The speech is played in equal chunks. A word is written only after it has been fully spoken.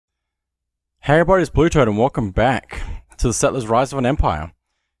Hey everybody, it's BlueToad and welcome back to the Settlers Rise of an Empire.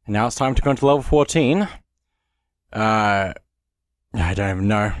 And now it's time to go into level 14. I don't even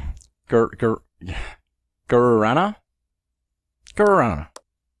know. Gururana? Gururana.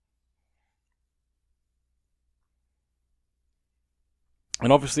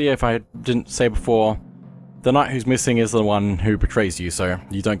 And obviously, if I didn't say before, the knight who's missing is the one who betrays you, so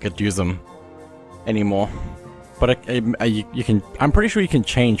you don't get to use them anymore. But you can. I'm pretty sure you can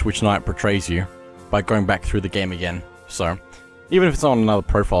change which knight betrays you by going back through the game again. So, even if it's on another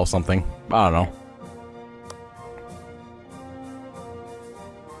profile or something, I don't know.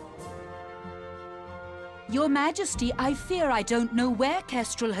 Your Majesty, I fear I don't know where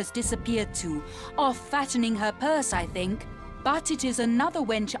Kestrel has disappeared to. Off fattening her purse, I think. But it is another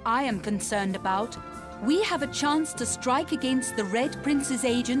wench I am concerned about. We have a chance to strike against the Red Prince's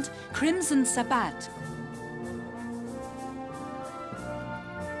agent, Crimson Sabatt.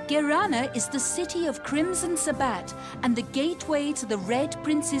 Gerana is the city of Crimson Sabatt and the gateway to the Red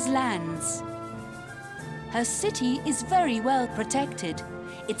Prince's lands. Her city is very well protected.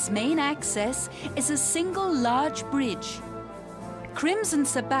 Its main access is a single large bridge. Crimson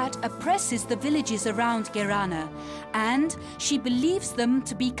Sabatt oppresses the villages around Gerana, and she believes them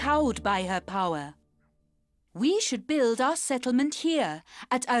to be cowed by her power. We should build our settlement here,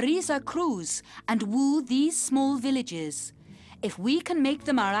 at Ariza Cruz, and woo these small villages. If we can make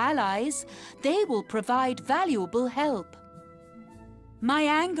them our allies, they will provide valuable help. My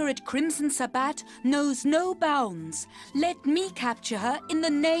anger at Crimson Sabatt knows no bounds. Let me capture her in the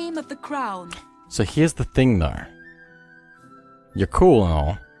name of the crown. So here's the thing though. You're cool and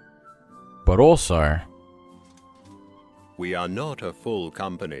all, but also... We are not a full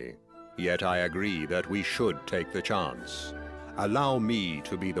company, yet I agree that we should take the chance. Allow me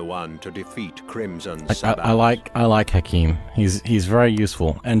to be the one to defeat Crimson Sabatt. I like Hakim. He's very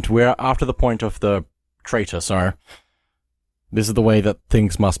useful, and we're after the point of the traitor, so this is the way that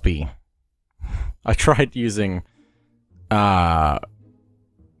things must be. I tried using Marcus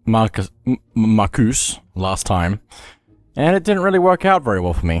last time, and it didn't really work out very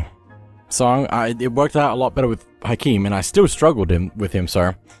well for me. So it worked out a lot better with Hakim, and I still struggled with him,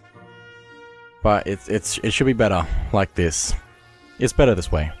 so. But it should be better like this. It's better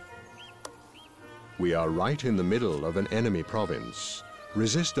this way. We are right in the middle of an enemy province.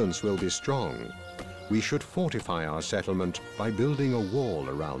 Resistance will be strong. We should fortify our settlement by building a wall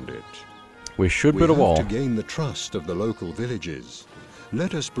around it. We should build a wall. We have to gain the trust of the local villages.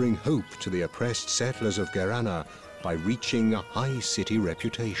 Let us bring hope to the oppressed settlers of Gerana by reaching a high city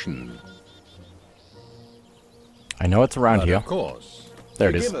reputation. I know it's around here. Of course. There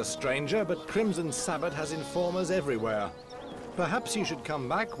it is. Forgive us, stranger, but Crimson Sabatt has informers everywhere. Perhaps you should come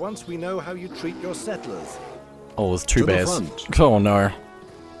back once we know how you treat your settlers. Oh, there's two bears. To the front. Oh no.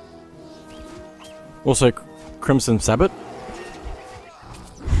 Also, Crimson Sabatt?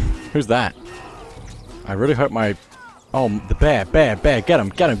 Who's that? I really hope my... Oh, the bear, get him,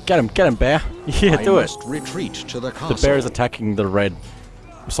 bear. Yeah, do it. Retreat to the castle. The bear is attacking the red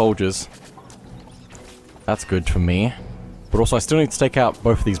soldiers. That's good for me. But also, I still need to take out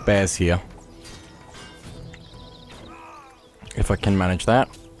both of these bears here. If I can manage that.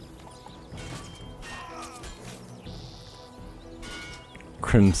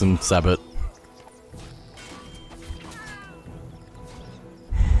 Crimson Sabatt.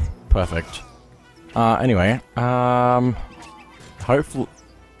 Perfect. Anyway,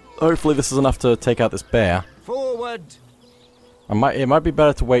 hopefully this is enough to take out this bear. Forward! It might be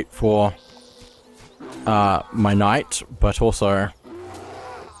better to wait for my knight, but also,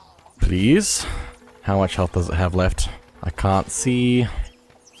 please, how much health does it have left? I can't see.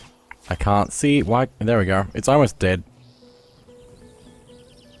 Why? There we go. It's almost dead.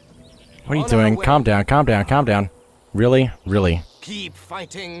 What are you doing? Calm down. Really? Keep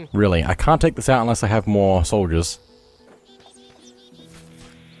fighting. Really? I can't take this out unless I have more soldiers.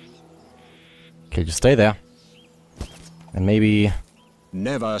 Okay, just stay there. And maybe...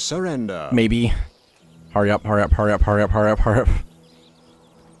 Never surrender. Maybe... Hurry up.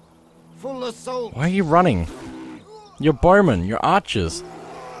 Full assault. Why are you running? You're bowmen, you're archers.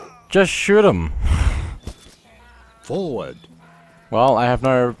 Just shoot them. Forward. Well, I have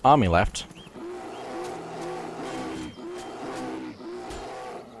no army left.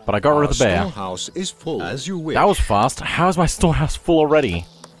 But I got rid of the bear. Our storehouse is full as you wish. That was fast. How is my storehouse full already?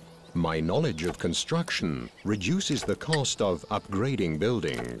 My knowledge of construction reduces the cost of upgrading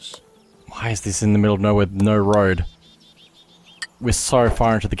buildings. Why is this in the middle of nowhere with no road? We're so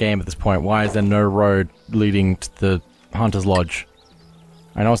far into the game at this point. Why is there no road leading to the Hunter's Lodge?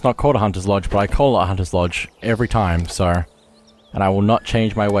 I know it's not called a Hunter's Lodge, but I call it a Hunter's Lodge every time, so... And I will not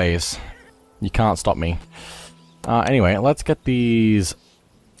change my ways. You can't stop me. Anyway, let's get these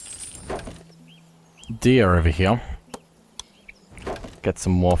deer over here. Get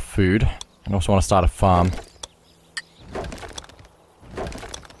some more food. I also want to start a farm.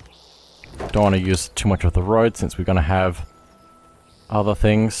 Don't want to use too much of the road since we're going to have other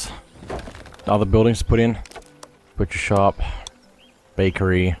things, other buildings to put in. Butcher shop,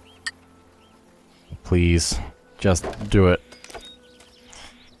 bakery. Please, just do it.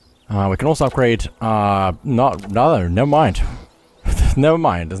 We can also upgrade, no, never mind. Never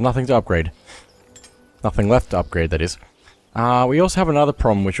mind, there's nothing to upgrade. Nothing left to upgrade, that is. We also have another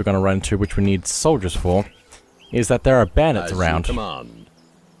problem which we're going to run into, which we need soldiers for, is that there are bandits around.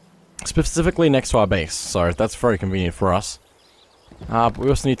 Specifically next to our base, so that's very convenient for us. But we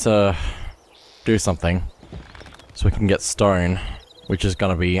also need to do something, so we can get stone, which is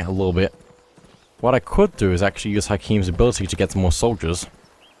going to be a little bit. What I could do is actually use Hakim's ability to get some more soldiers,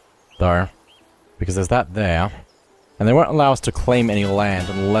 though, because there's that there, and they won't allow us to claim any land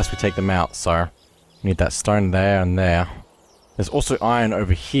unless we take them out, so we need that stone there and there. There's also iron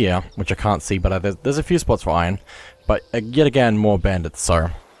over here, which I can't see, but there's a few spots for iron, but yet again, more bandits, so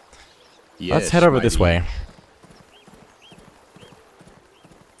yes, let's head over this way.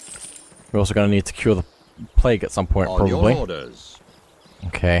 We're also going to need to cure the plague at some point, probably.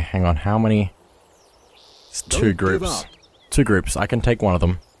 Okay, hang on, how many? It's two groups. Two groups, I can take one of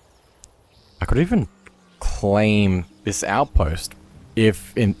them. I could even claim this outpost,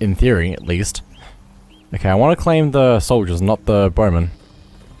 if, in theory, at least. Okay, I want to claim the soldiers, not the bowmen.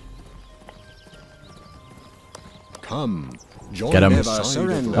 Come, join. Get 'em.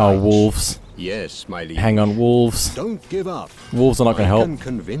 Oh, wolves. Yes, my liege. Hang on, wolves. Don't give up. Wolves are not going to help. Can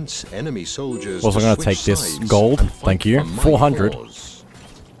convince enemy soldiers Also going to take this gold. Thank you. 400.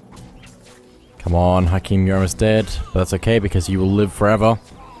 Come on, Hakim, you're almost dead. But that's okay because you will live forever.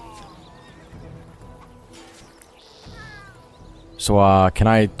 So, can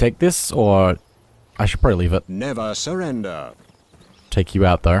I take this or I should probably leave it. Never surrender. Take you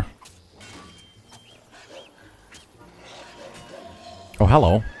out though. Oh,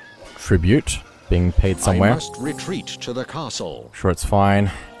 hello. Tribute. Being paid somewhere. I must retreat to the castle. Sure, it's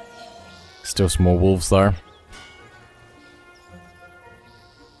fine. Still some more wolves though.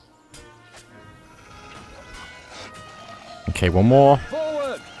 Okay, one more.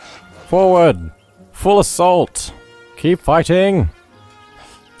 Forward! Forward! Full assault! Keep fighting!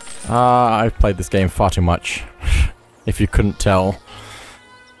 I've played this game far too much. If you couldn't tell.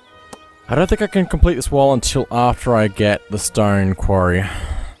 I don't think I can complete this wall until after I get the stone quarry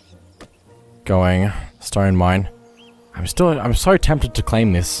going. Stone mine. I'm so tempted to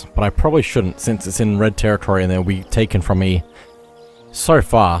claim this, but I probably shouldn't since it's in red territory and they'll be taken from me so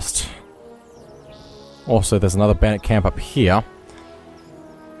fast. Also, there's another bandit camp up here.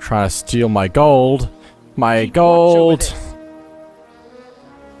 Trying to steal my gold. My gold!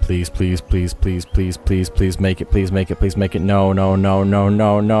 Please, please, please, please, please, please, please make it, please make it, please make it. No, no, no, no,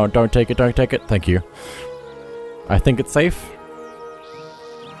 no, no, don't take it, don't take it. Thank you. I think it's safe.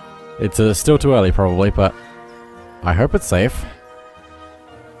 It's still too early probably, but I hope it's safe.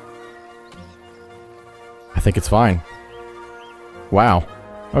 I think it's fine. Wow.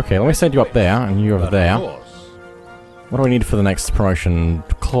 Okay, let me send you up there, and you over there. What do I need for the next promotion?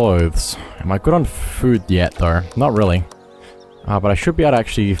 Clothes. Am I good on food yet, though? Not really. But I should be able to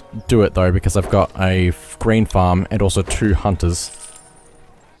actually do it, though, because I've got a grain farm and also 2 hunters'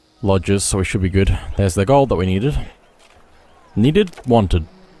 lodges, so we should be good. There's the gold that we needed. Needed? Wanted.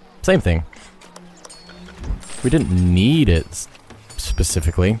 Same thing. We didn't need it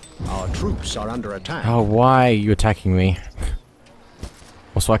specifically. Our troops are under attack. Oh, why are you attacking me?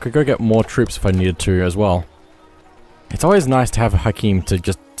 Also, I could go get more troops if I needed to as well. It's always nice to have a Hakim to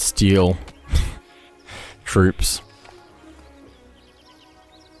just steal troops.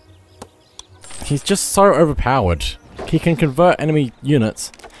 He's just so overpowered. He can convert enemy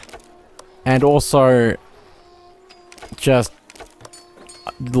units and also just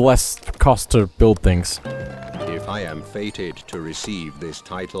less cost to build things. If I am fated to receive this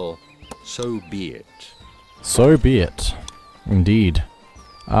title, so be it. So be it. Indeed.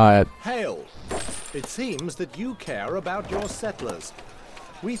 Hail! It seems that you care about your settlers.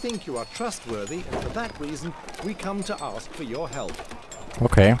 We think you are trustworthy, and for that reason, we come to ask for your help.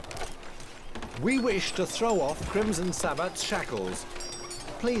 Okay. We wish to throw off Crimson Sabatt's shackles.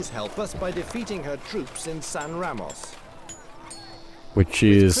 Please help us by defeating her troops in San Ramos. Which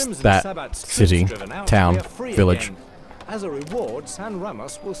is that city, town, village. Again. As a reward, San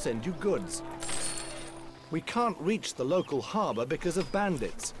Ramos will send you goods. We can't reach the local harbor because of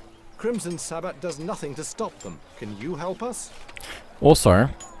bandits. Crimson Sabatt does nothing to stop them. Can you help us? Also,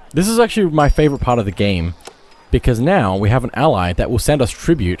 This is actually my favorite part of the game, because now we have an ally that will send us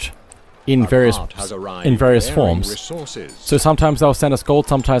tribute in various forms. So sometimes they'll send us gold,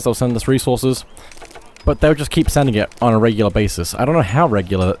 sometimes they'll send us resources, but they'll just keep sending it on a regular basis. I don't know how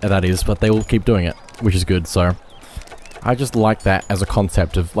regular that is, but they will keep doing it, which is good. So I just like that as a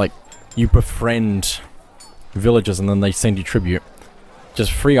concept of, like, you befriend villagers and then they send you tribute.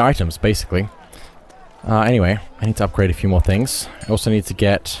 Just free items, basically. Anyway, I need to upgrade a few more things. I also need to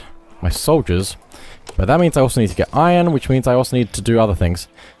get my soldiers, but that means I also need to get iron, which means I also need to do other things.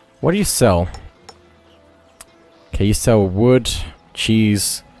 What do you sell? Okay, you sell wood,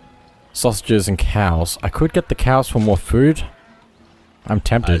 cheese, sausages, and cows. I could get the cows for more food. I'm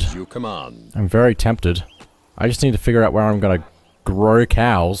tempted. As you command. I'm very tempted. I just need to figure out where I'm gonna grow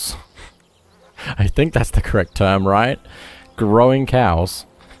cows. I think that's the correct term, right? Growing cows.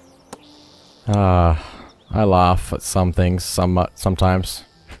 I laugh at some things sometimes.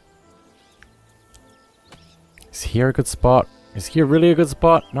 Is here a good spot? Is here really a good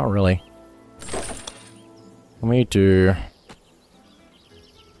spot? Not really. Let me do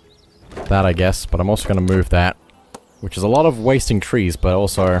that, I guess, but I'm also going to move that, which is a lot of wasting trees, but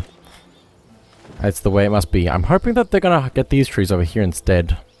also it's the way it must be. I'm hoping that they're going to get these trees over here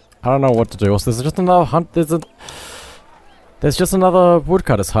instead. I don't know what to do. Also, there's just another There's just another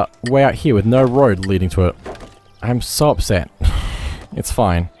woodcutter's hut way out here with no road leading to it. I'm so upset. It's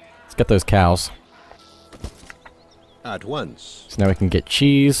fine. Let's get those cows. At once. So now we can get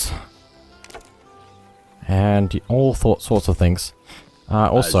cheese. And all sorts of things.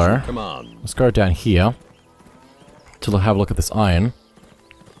 Also, let's go down here to have a look at this iron.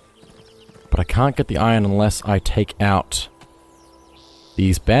 But I can't get the iron unless I take out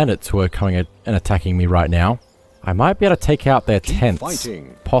these bandits who are coming and attacking me right now. I might be able to take out their tents.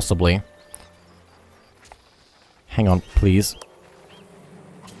 Possibly. Hang on, please.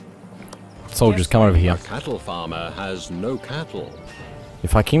 Soldiers, come over here. A cattle farmer has no cattle.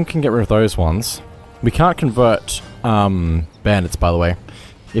 If I can get rid of those ones. We can't convert bandits, by the way.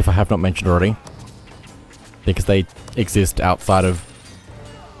 If I have not mentioned already. Because they exist outside of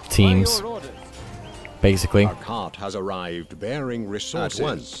teams. Basically. A cart has arrived bearing resources. At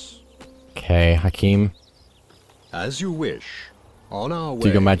once. Okay, Hakim. As you wish. On our way.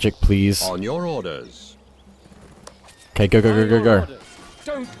 Do your magic, please. On your orders. Okay, go, go, go, go, go.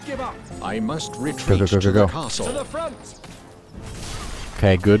 Don't give up. I must retreat go, to go. the castle. To the front.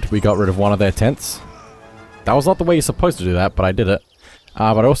 Okay, good. We got rid of one of their tents. That was not the way you're supposed to do that, but I did it.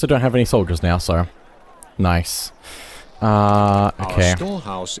 But I also don't have any soldiers now, so... Nice. Okay. Our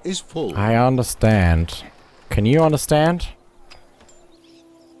storehouse is full. I understand. Can you understand?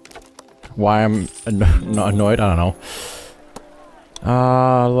 Why I'm not annoyed? I don't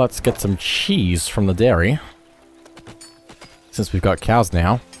know. Let's get some cheese from the dairy. Since we've got cows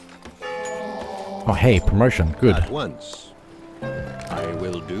now. Oh, hey, promotion. Good. At once. I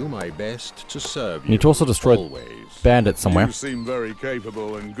will do my best to serve you. Need to also destroy bandits somewhere. You seem very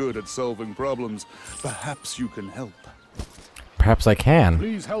capable and good at solving problems. Perhaps you can help. Perhaps I can.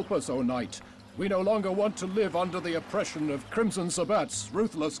 Please help us, O knight. We no longer want to live under the oppression of Crimson Sabatt's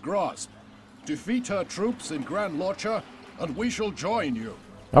ruthless grasp. Defeat her troops in Grand Lorcha, and we shall join you.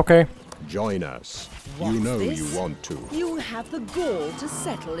 Okay. Join us. What's you know this? you want to. You have the gall to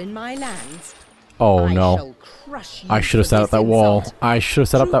settle in my lands. Oh I no. shall crush you I should have for set up this that wall. insult. I should have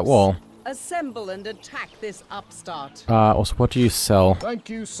set up that Troops, wall. Assemble and attack this upstart. Also, what do you sell? Thank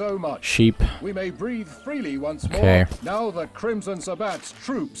you so much. Sheep. We may breathe freely once Okay. more, now that Crimson Sabatt's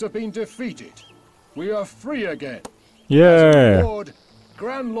troops have been defeated. We are free again. Yeah. Lord,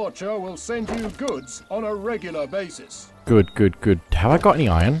 Grand Lorcha will send you goods on a regular basis. Good, good, good. Have I got any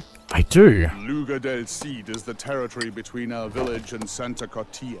iron? I do. Lugar del Cid is the territory between our village and Santa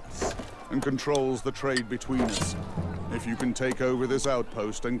Cortias, and controls the trade between us. If you can take over this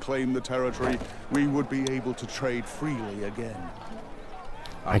outpost and claim the territory, we would be able to trade freely again.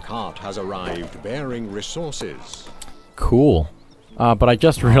 A cart has arrived bearing resources. Cool. But I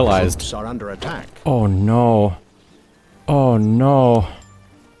just realized... Troops are under attack. Oh no. Oh no.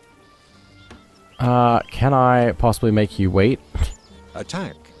 Can I possibly make you wait?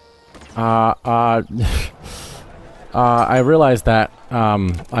 Attack. I realized that,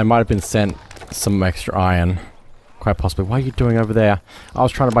 I might have been sent some extra iron. Quite possibly. What are you doing over there? I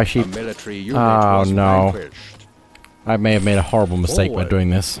was trying to buy sheep. A military unit Oh was no. vanquished. I may have made a horrible mistake by Forward. doing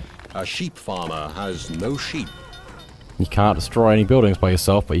this. A sheep farmer has no sheep. You can't destroy any buildings by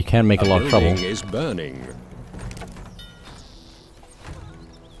yourself, but you can make a lot of trouble. building is burning.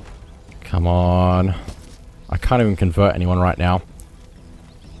 Come on. I can't even convert anyone right now.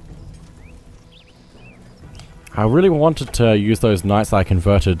 I really wanted to use those knights that I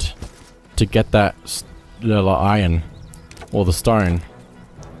converted to get that iron or the stone.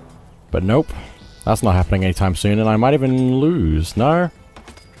 But nope, that's not happening anytime soon, and I might even lose. No?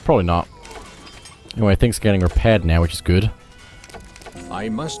 Probably not. Anyway, things are getting repaired now, which is good. I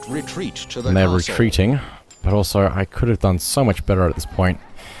must retreat to the And they're castle. retreating, but also I could have done so much better at this point.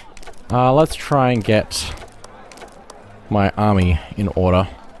 Let's try and get my army in order.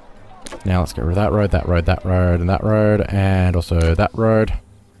 Now let's get rid of that road, that road, that road, and that road, and also that road,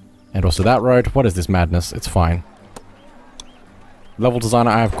 and also that road. What is this madness? It's fine. Level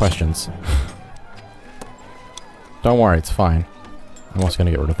designer, I have questions. Don't worry, it's fine. I'm also going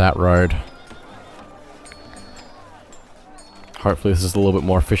to get rid of that road. Hopefully this is a little bit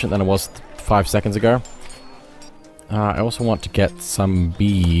more efficient than it was 5 seconds ago. I also want to get some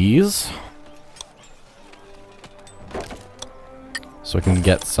bees. So we can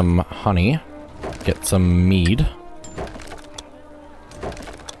get some honey. Get some mead.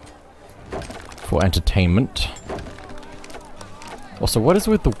 For entertainment. Also, what is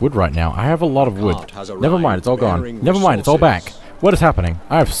with the wood right now? I have a lot of wood. Never mind, it's all gone. Never mind, it's all back. What is happening?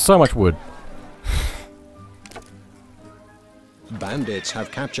 I have so much wood. Bandits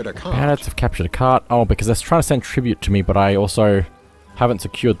have captured a cart. Bandits have captured a cart. Oh, because they're trying to send tribute to me, but I also haven't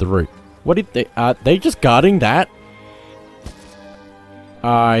secured the route. What did they... Are they just guarding that?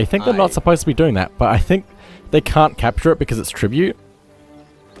 I think they're not supposed to be doing that, but I think they can't capture it because it's tribute.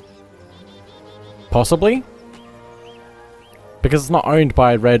 Possibly? Because it's not owned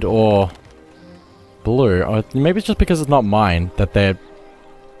by red or blue. Or maybe it's just because it's not mine that they're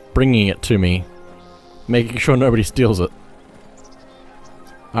bringing it to me. Making sure nobody steals it.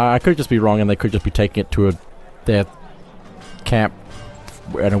 I could just be wrong and they could just be taking it to their camp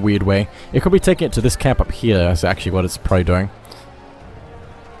in a weird way. It could be taking it to this camp up here. That's actually what it's probably doing.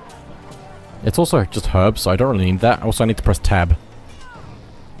 It's also just herbs, so I don't really need that. Also, I need to press tab.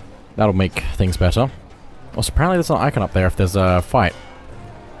 That'll make things better. Also, apparently there's an icon up there if there's a fight.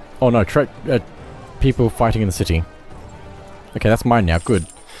 Oh no, people fighting in the city. Okay, that's mine now. Good.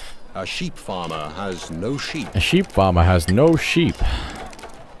 A sheep farmer has no sheep. A sheep farmer has no sheep.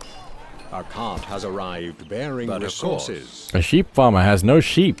 A cart has arrived bearing resources. A sheep farmer has no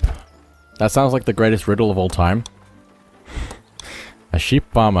sheep. That sounds like the greatest riddle of all time. A sheep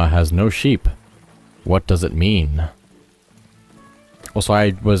farmer has no sheep. What does it mean? Also,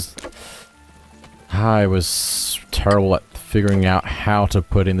 I was terrible at figuring out how to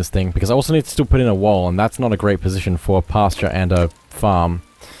put in this thing, because I also need to still put in a wall, and that's not a great position for a pasture and a farm.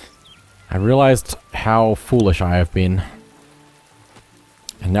 I realized how foolish I have been.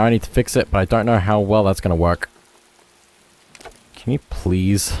 And now I need to fix it, but I don't know how well that's going to work. Can you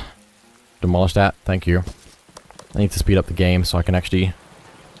please demolish that? Thank you. I need to speed up the game so I can actually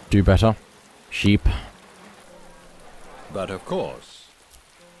do better. Sheep. But of course.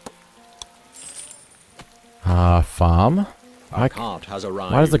 Farm? A cart has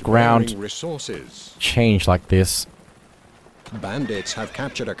arrived. Why does the ground resources? change like this? Bandits have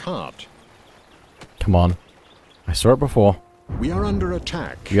captured a cart. Come on. I saw it before. We are under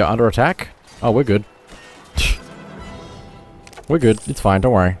attack. You are under attack? Oh, we're good. We're good. It's fine.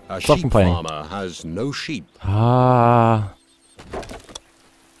 Don't worry. A Stop sheep complaining. farmer has no sheep. Ah.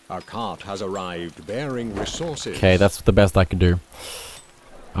 A cart has arrived bearing resources. Okay, that's the best I can do.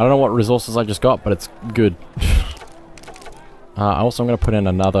 I don't know what resources I just got, but it's good. Also, I'm going to put in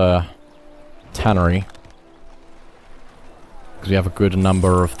another tannery. Because we have a good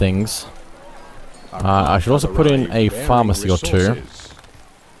number of things. I should also put in a pharmacy or two.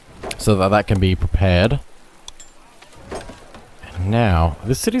 So that that can be prepared. And now,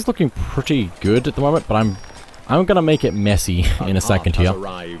 this city's looking pretty good at the moment, but I'm going to make it messy in a second here.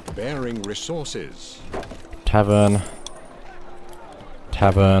 Bearing resources. Tavern.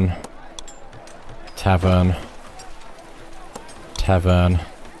 Tavern. Tavern. Tavern.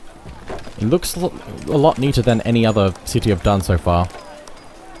 It looks a lot neater than any other city I've done so far.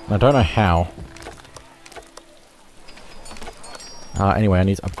 I don't know how. Anyway, I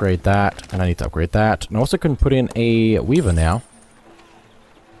need to upgrade that, and I need to upgrade that. And I also can put in a weaver now.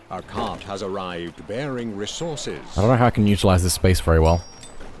 A cart has arrived bearing resources. I don't know how I can utilize this space very well.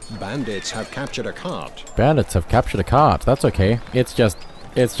 Bandits have captured a cart. Bandits have captured a cart. That's okay. It's just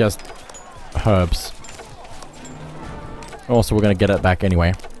herbs. Also, we're gonna get it back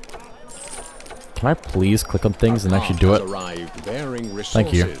anyway. Can I please click on things and actually do it?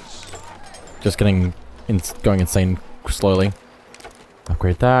 Thank you. Just going insane slowly.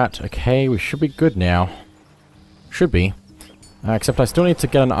 Upgrade that. Okay, we should be good now. Should be. Except I still need to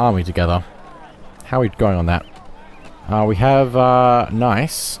get an army together. How are we going on that? We have,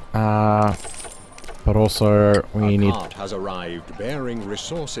 nice. But But also, we need... cart has arrived bearing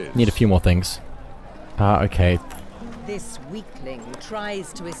resources. Need a few more things. Okay. This weakling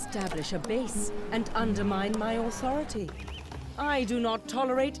tries to establish a base and undermine my authority. I do not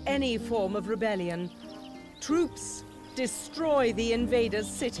tolerate any form of rebellion. Troops, destroy the invader's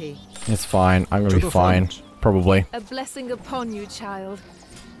city. It's fine. I'm gonna be fine. Probably. A blessing upon you, child.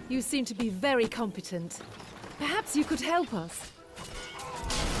 You seem to be very competent. Perhaps you could help us.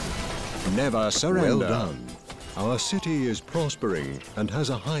 Never surrender. Well done. Our city is prospering and has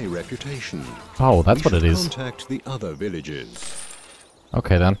a high reputation. Oh, that's what it is. Contact the other villages.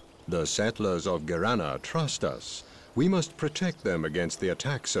 Okay then. The settlers of Gerana trust us. We must protect them against the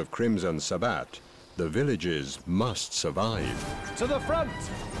attacks of Crimson Sabatt. The villages must survive. To the front!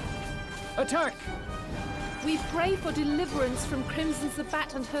 Attack! We pray for deliverance from Crimson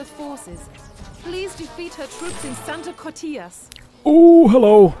Sabatt and her forces. Please defeat her troops in Santa Cotillas. Oh,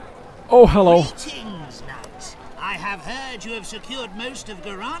 hello. Oh, hello. Greetings, Knight. I have heard you have secured most of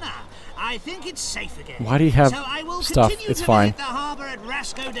Gerana. I think it's safe again. Why do you have so I will stuff? Continue it's to fine. Visit the harbor at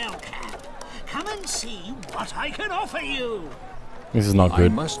Rasco del Cap. Come and see what I can offer you. This is not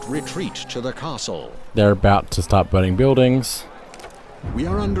good. I must retreat to the castle. They're about to start burning buildings. We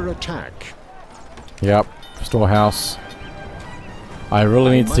are under attack. Yep. Storehouse. I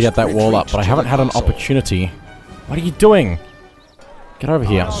really need to get that wall up, but I haven't had an opportunity. What are you doing? Get over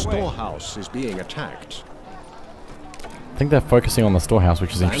here. Our storehouse is being attacked. I think they're focusing on the storehouse,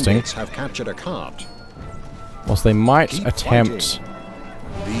 which is interesting. Bandits have captured a cart. Whilst they might Keep attempt... fighting.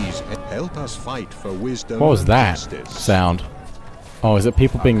 These help us fight for wisdom. What was and that justice. sound? Oh, is it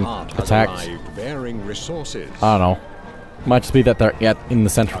people being Cart has attacked? arrived bearing resources. I don't know. Might just be that they're in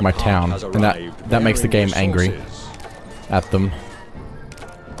the center of my town, and that makes the game angry at them.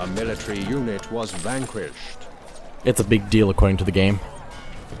 A military unit was vanquished. It's a big deal according to the game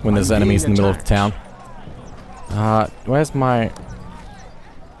when there's enemies in the middle of the town. Where's my...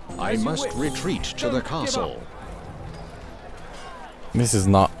 I must retreat to the castle. This is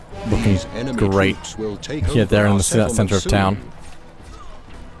not looking These enemy great. troops will take Yeah, over they're in our the center of settlement town. soon.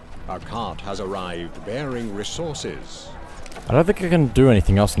 A cart has arrived bearing resources. I don't think I can do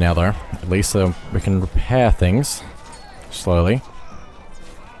anything else now, though. At least we can repair things slowly.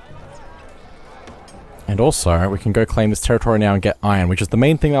 And also, we can go claim this territory now and get iron, which is the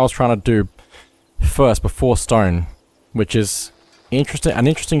main thing I was trying to do first before stone, which is an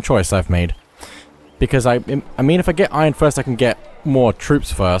interesting choice I've made. Because I mean, if I get iron first, I can get more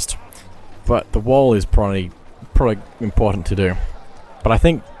troops first. But the wall is probably important to do. But I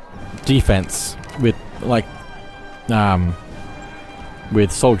think defense with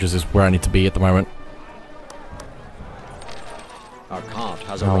with soldiers is where I need to be at the moment. A cart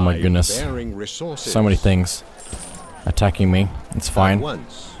has Oh my goodness. bearing resources. So many things attacking me. It's fine. At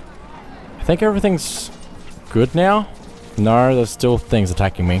once. I think everything's good now. No, there's still things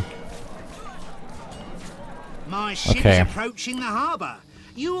attacking me. My ship Okay. is approaching the harbor.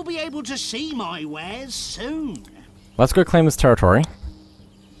 You will be able to see my wares soon. Let's go claim this territory.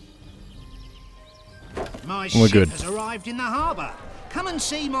 My We're ship good. has arrived in the harbor. Come and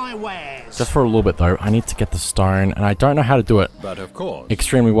see my wares. Just for a little bit though, I need to get the stone, and I don't know how to do it But of course,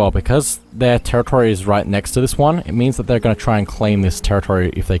 extremely well because their territory is right next to this one. It means that they're going to try and claim this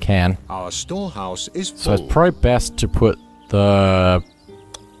territory if they can. our storehouse is full. So it's probably best to put the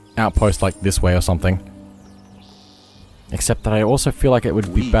outpost like this way or something. Except that I also feel like it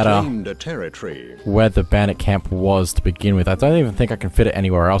would be we better claimed a territory. where the bandit camp was to begin with. I don't even think I can fit it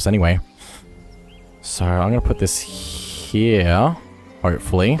anywhere else anyway. So I'm going to put this here,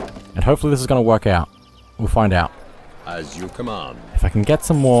 hopefully. And hopefully this is going to work out. We'll find out. As you command. If I can get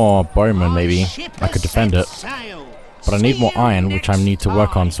some more bowmen, maybe I could defend it. But I need more iron, which I need to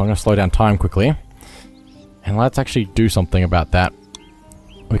work on, so I'm going to slow down time quickly. And let's actually do something about that.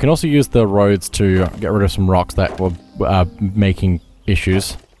 We can also use the roads to get rid of some rocks that were making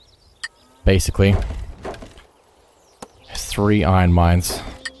issues. Basically. There's 3 iron mines.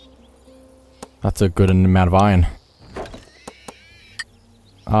 That's a good amount of iron.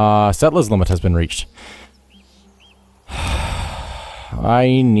 Settler's limit has been reached.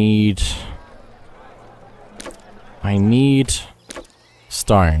 I need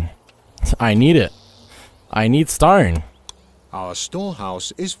stone. I need it. I need stone. Our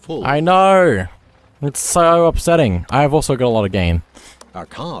storehouse is full. I know. It's so upsetting. I've also got a lot of gain. A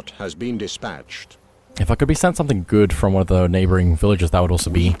cart has been dispatched. If I could be sent something good from one of the neighboring villages, that would also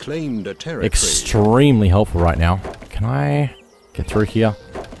be Claimed a territory. extremely helpful right now. Can I get through here?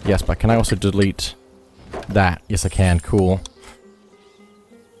 Yes, but can I also delete that? Yes, I can. Cool.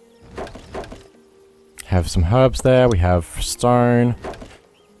 Have some herbs there. We have stone.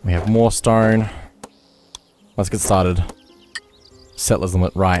 We have more stone. Let's get started. Settlers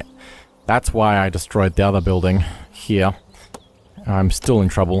limit, right. That's why I destroyed the other building here. I'm still in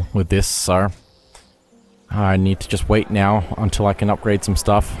trouble with this, so I need to just wait now until I can upgrade some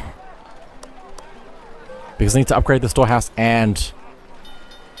stuff. Because I need to upgrade the storehouse and...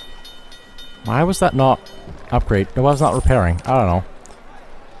 Why was that not upgrade? Why was it not repairing? I don't know.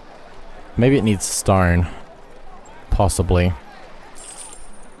 Maybe it needs stone. Possibly.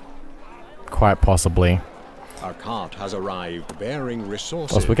 Quite possibly. A cart has arrived bearing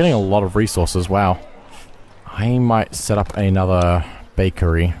resources. Plus, we're getting a lot of resources. Wow. I might set up another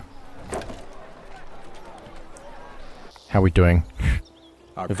bakery. How are we doing?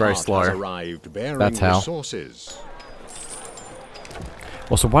 We're very slow. That's how. Resources.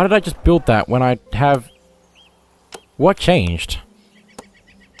 Also, why did I just build that when I have... What changed?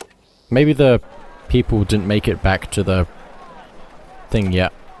 Maybe the people didn't make it back to the thing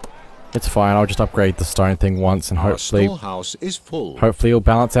yet. It's fine, I'll just upgrade the stone thing once and hopefully... Our storehouse is full. Hopefully it'll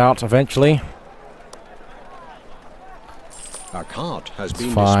balance out eventually. A cart has It's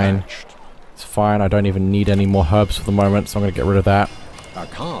been fine. dispatched. It's fine, I don't even need any more herbs for the moment, so I'm gonna get rid of that. A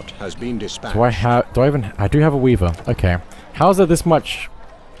cart has been dispatched. I do have a weaver. Okay. How is there this much...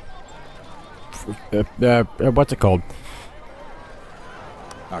 what's it called?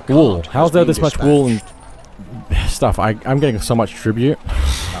 Wool. How's there this much wool and stuff? I'm getting so much tribute.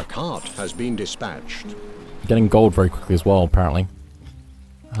 A cart has been dispatched. Getting gold very quickly as well, apparently.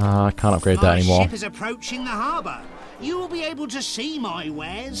 I can't upgrade that anymore. My ship is approaching the harbour. You will be able to see my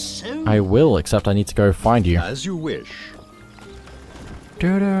wares soon. I will, except I need to go find you. As you wish.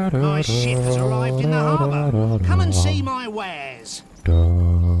 My ship has arrived in the harbour. Come and see my wares.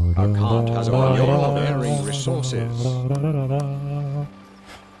 A cart has arrived bearing resources.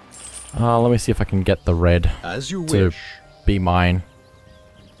 Let me see if I can get the red As you to wish. be mine.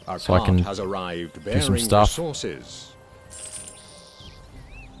 A So I cart can has arrived do bearing some stuff. resources.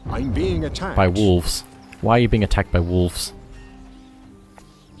 I'm being attacked. By wolves. Why are you being attacked by wolves?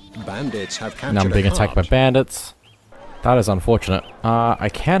 Bandits have captured Now I'm being a attacked by cart. bandits. That is unfortunate. I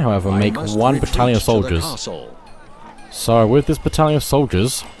can, however, make I must one retreat battalion of to the soldiers. castle. So with this battalion of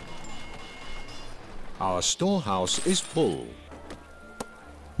soldiers, Our storehouse is full.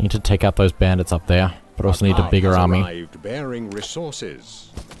 I need to take out those bandits up there, but also need a cart bigger has army. arrived bearing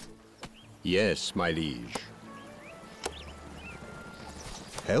resources. Yes, my liege.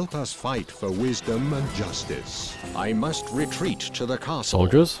 Help us fight for wisdom and justice. I must retreat to the castle.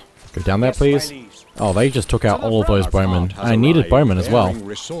 Soldiers, go down there, please. Oh, they just took out all of those Our bowmen. cart has I needed arrived bowmen as well, bearing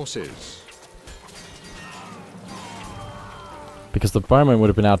resources. because the bowmen would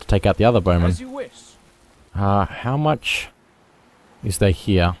have been able to take out the other bowmen. As you wish. How much is there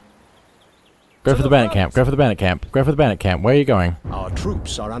here? Go for the bandit camp. Go for the bandit camp. Go for the bandit camp. Where are you going? Our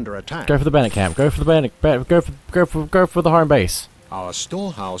troops are under attack. Go for the bandit camp. Go for the bandit. Go for the home base. Our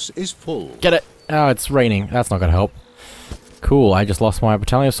storehouse is full. Get it. Oh, it's raining. That's not gonna help. Cool. I just lost my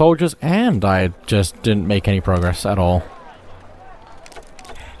battalion of soldiers, and I just didn't make any progress at all.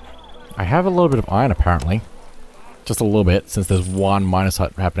 I have a little bit of iron apparently. Just a little bit, since there's one minus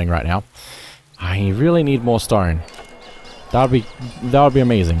hut happening right now. I really need more stone. That would be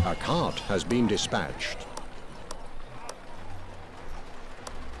amazing. A cart has been dispatched.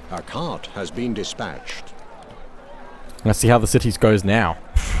 A cart has been dispatched. Let's see how the cities goes now.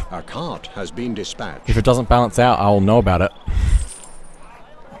 A cart has been dispatched. If it doesn't balance out, I'll know about it.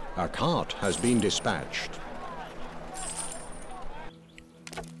 A cart has been dispatched.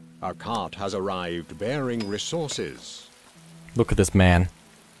 A cart has arrived bearing resources. Look at this man.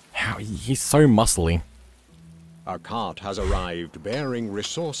 How he's so muscly. A cart has arrived bearing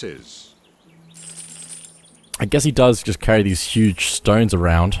resources. I guess he does just carry these huge stones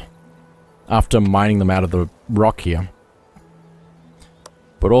around after mining them out of the rock here.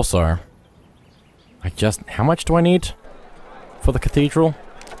 But also, how much do I need for the cathedral?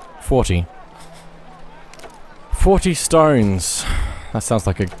 40. 40 stones. That sounds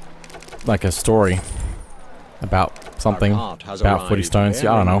like a story about something about 40 stones.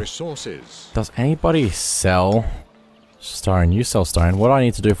 Yeah, I don't know. Resources. Does anybody sell stone? You sell stone. What do I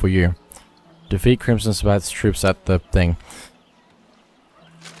need to do for you? Defeat Crimson Sabatt's troops at the thing.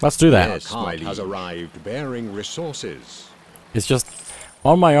 Let's do that. Yes, my liege. Has arrived bearing resources. It's just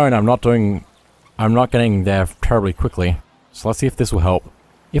on my own. I'm not getting there terribly quickly. So let's see if this will help.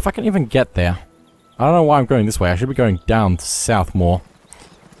 If I can even get there. I don't know why I'm going this way. I should be going down south more.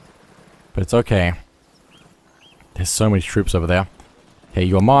 But it's okay. There's so many troops over there. Hey,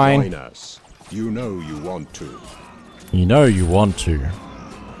 you're mine. Join us. You know you want to. You know you want to.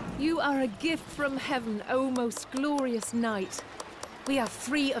 You are a gift from heaven, O most glorious knight. We are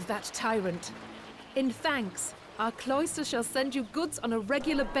free of that tyrant. In thanks, our cloister shall send you goods on a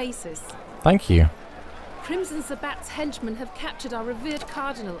regular basis. Thank you. Crimson Sabatt's henchmen have captured our revered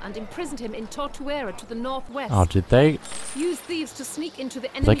cardinal and imprisoned him in Tortuera to the northwest. Oh, did they? Use thieves to sneak into the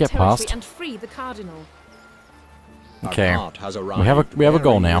they enemy get territory past? and free the cardinal. Okay. A cart has We have a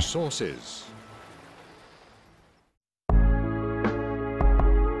goal now. Resources.